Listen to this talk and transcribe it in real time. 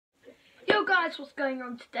guys, what's going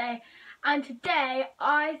on today? And today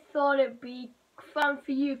I thought it'd be fun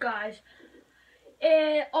for you guys.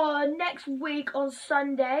 Next week on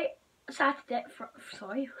Friday,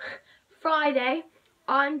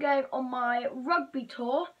 I'm going on my rugby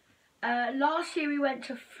tour. Last year we went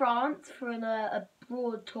to France for an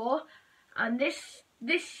abroad tour, and this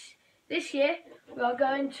year we are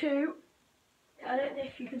going to, I don't know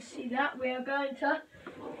if you can see that, we are going to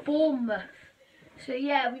Bournemouth. So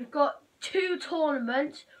yeah, we've got 2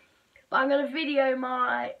 tournaments, but I'm going to video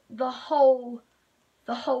the whole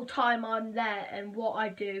time I'm there and what I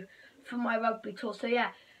do for my rugby tour. So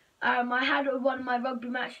yeah, I had one of my rugby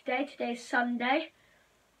match today. Today's Sunday.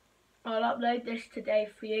 I'll upload this today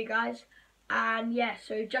for you guys. And yeah,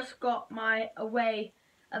 so just got my away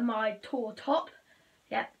and my tour top.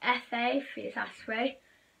 Yeah, FA for your Saturday.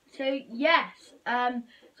 So yes, so I'm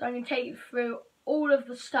going to take you through all of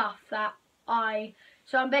the stuff that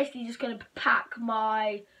so I'm basically just going to pack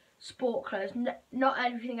my sport clothes, not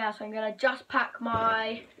anything else. I'm going to just pack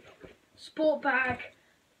my sport bag,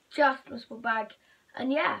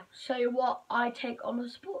 and yeah, show you what I take on a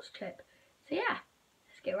sports trip. So yeah,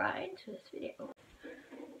 let's get right into this video.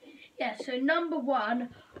 Yeah, so number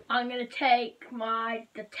 1, I'm going to take the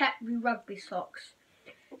Tetbury rugby socks.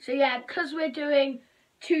 So yeah, because we're doing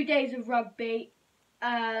 2 days of rugby,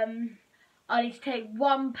 I need to take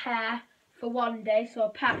 1 pair for 1 day, so I'll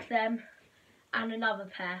pack them and another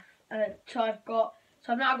pair. So I've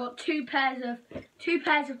now got 2 pairs of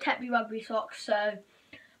Tetbury rugby socks, so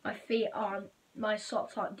my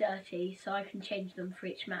socks aren't dirty, so I can change them for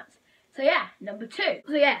each match. So yeah, number 2.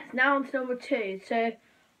 So yeah, now on to number 2. So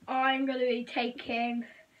I'm going to be taking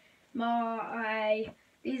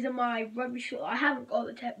these are my rugby shorts. I haven't got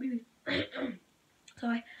the Tetbury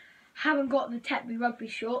rugby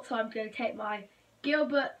shorts, so I'm going to take my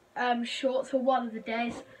Gilbert shorts for one of the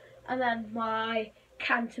days, and then my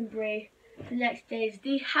Canterbury the next days.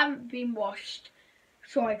 These haven't been washed,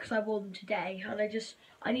 sorry, because I wore them today, and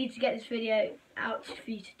I need to get this video out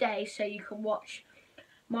for you today so you can watch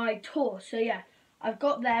my tour. So yeah, I've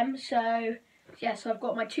got them. So yeah, so I've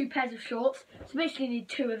got my 2 pairs of shorts. So basically need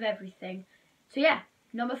 2 of everything. So yeah,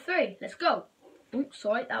 number 3, let's go. Oops,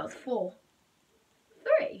 sorry, that was 4.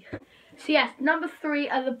 3. So yes, number 3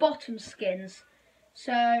 are the bottom skins.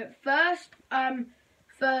 So first,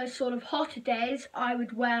 for sort of hotter days, I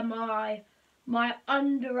would wear my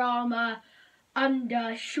Under Armour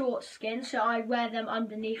short skin. So I wear them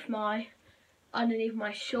underneath my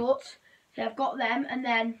shorts. So I've got them, and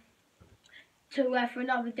then to wear for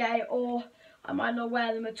another day, or I might not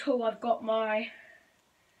wear them at all, I've got my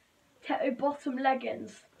Tetbury bottom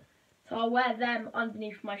leggings. So I'll wear them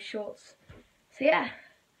underneath my shorts. So yeah,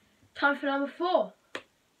 time for number 4.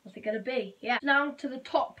 What's it going to be? Yeah. Now to the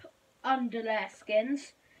top underlayer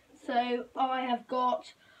skins. So I'll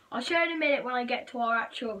show you in a minute when I get to our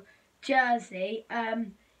actual jersey.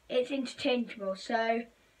 It's interchangeable. So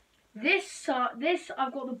this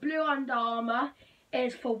I've got the blue Under Armour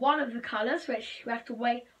is for one of the colours, which we have to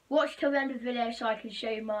watch till the end of the video so I can show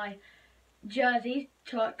you my jersey,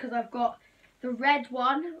 because I've got the red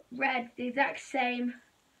one, the exact same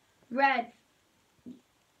red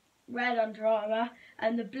Under Armour,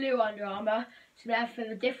 and the blue Under Armour, so they're for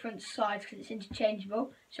the different sides because it's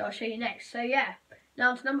interchangeable. So I'll show you next. So yeah,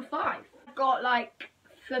 now to number 5. I've got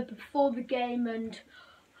for before the game and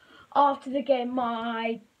after the game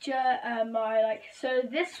so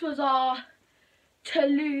this was our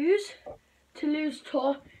Toulouse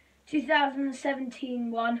tour 2017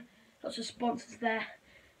 one. Lots of sponsors there.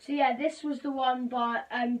 So yeah, this was the one by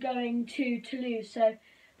going to Toulouse. So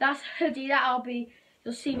that's a hoodie that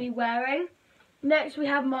you'll see me wearing. Next we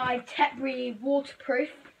have my Tetbury waterproof.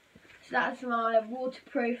 So that's my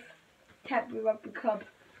waterproof Tetbury Rugby Club,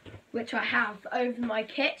 which I have over my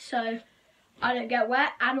kit so I don't get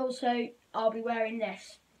wet. And also I'll be wearing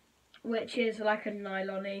this, which is like a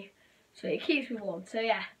nylon-y, so it keeps me warm. So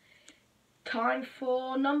yeah, time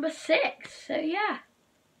for number 6. So yeah.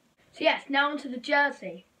 So yes, now onto the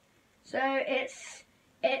jersey. So it's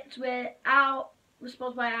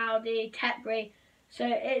sponsored by Audi, Tetbury. So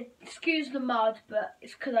excuse the mud, but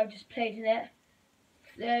it's because I've just played in it.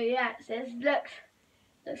 So yeah, so it looks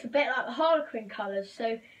a bit like the Harlequin colours.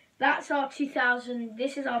 So that's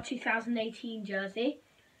this is our 2018 jersey.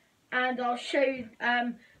 And I'll show you,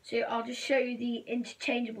 so I'll just show you the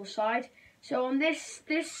interchangeable side. So on this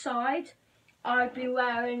side, I'd be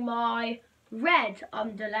wearing my red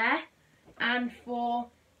underlayer, and for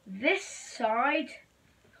this side,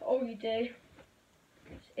 all you do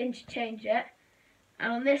is interchange it.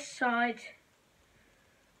 And on this side,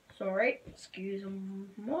 so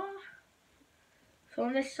So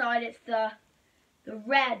on this side it's the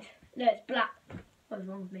red, no it's black, what's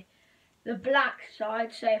wrong with me? The black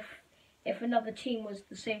side, so if another team was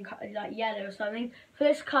the same colour, like yellow or something, for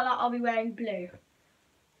this colour I'll be wearing blue.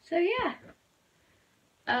 So yeah.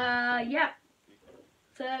 Yeah.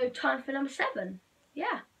 So time for number 7.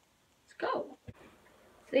 Yeah. Let's go.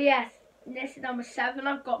 So yes, this is number 7.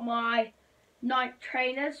 I've got my night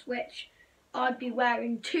trainers, which I'd be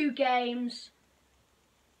wearing 2 games,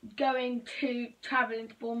 travelling to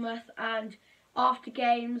Bournemouth, and after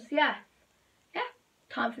games, yeah.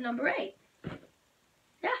 Time for number 8.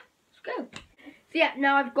 Yeah, let's go. So yeah,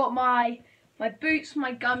 now I've got my boots,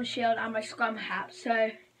 my gum shield, and my scrum hat.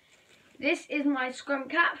 So this is my scrum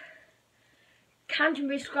cap,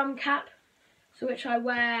 Canterbury scrum cap, so which I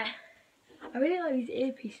wear. I really like these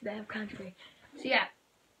earpieces they have Canterbury. So yeah,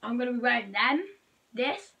 I'm going to be wearing them.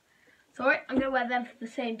 I'm going to wear them for the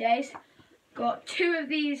same days. Got 2 of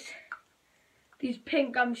these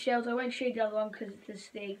pink gum shields. I won't show you the other one because it's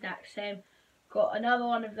the exact same. Got another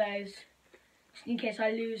one of those just in case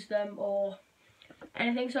I lose them or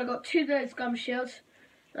anything. So I got 2 of those gum shields.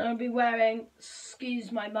 And I'll be wearing,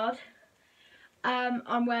 excuse my mud,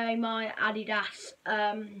 I'm wearing my Adidas,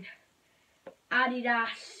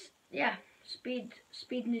 yeah, speed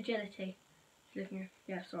and agility.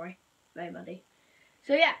 Yeah, sorry, very muddy.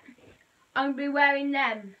 So yeah, I'm gonna be wearing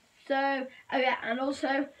them. So oh yeah, and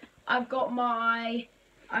also I've got my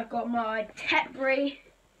Tetbury.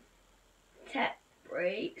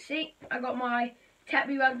 See, I got my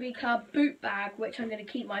Tetbury Rugby Club boot bag, which I'm going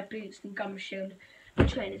to keep my boots and gum shield, and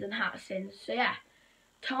trainers and hats in. So yeah,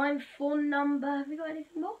 time for number. Have we got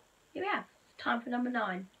anything more? Here we have. Time for number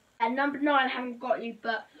 9. And number 9, I haven't got you,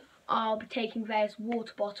 but I'll be taking various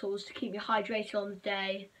water bottles to keep me hydrated on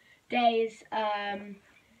the days.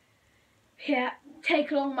 Yeah,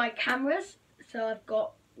 take along my cameras. So I've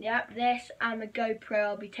got this and the GoPro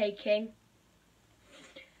I'll be taking.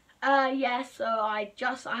 Yeah, so I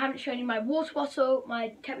haven't shown you my water bottle,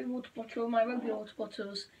 my Tetbury water bottle, my rugby water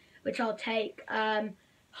bottles, which I'll take.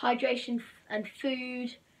 Hydration and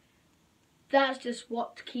food. That's just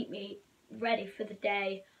what to keep me ready for the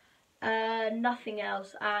day. Nothing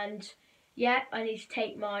else. And yeah, I need to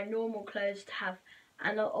take my normal clothes to have.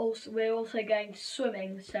 And we're also going to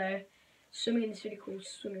swimming. So swimming in this really cool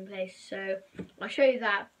swimming place. So I'll show you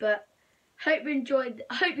that. But I hope you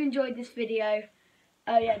enjoyed this video.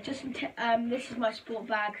 Yeah, this is my sport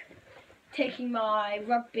bag, taking my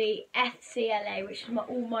rugby FCLA, which is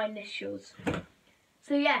all my initials.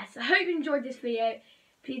 So yes, I hope you enjoyed this video.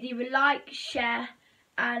 Please leave a like, share,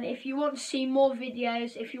 and if you want to see more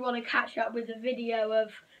videos, if you want to catch up with a video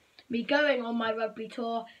of me going on my rugby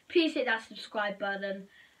tour, please hit that subscribe button.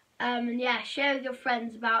 And yeah, share with your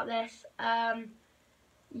friends about this.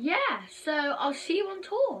 Yeah, so I'll see you on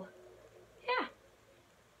tour. Yeah,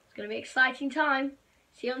 it's going to be an exciting time.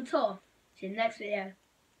 See you on tour. See you in the next video.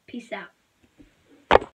 Peace out.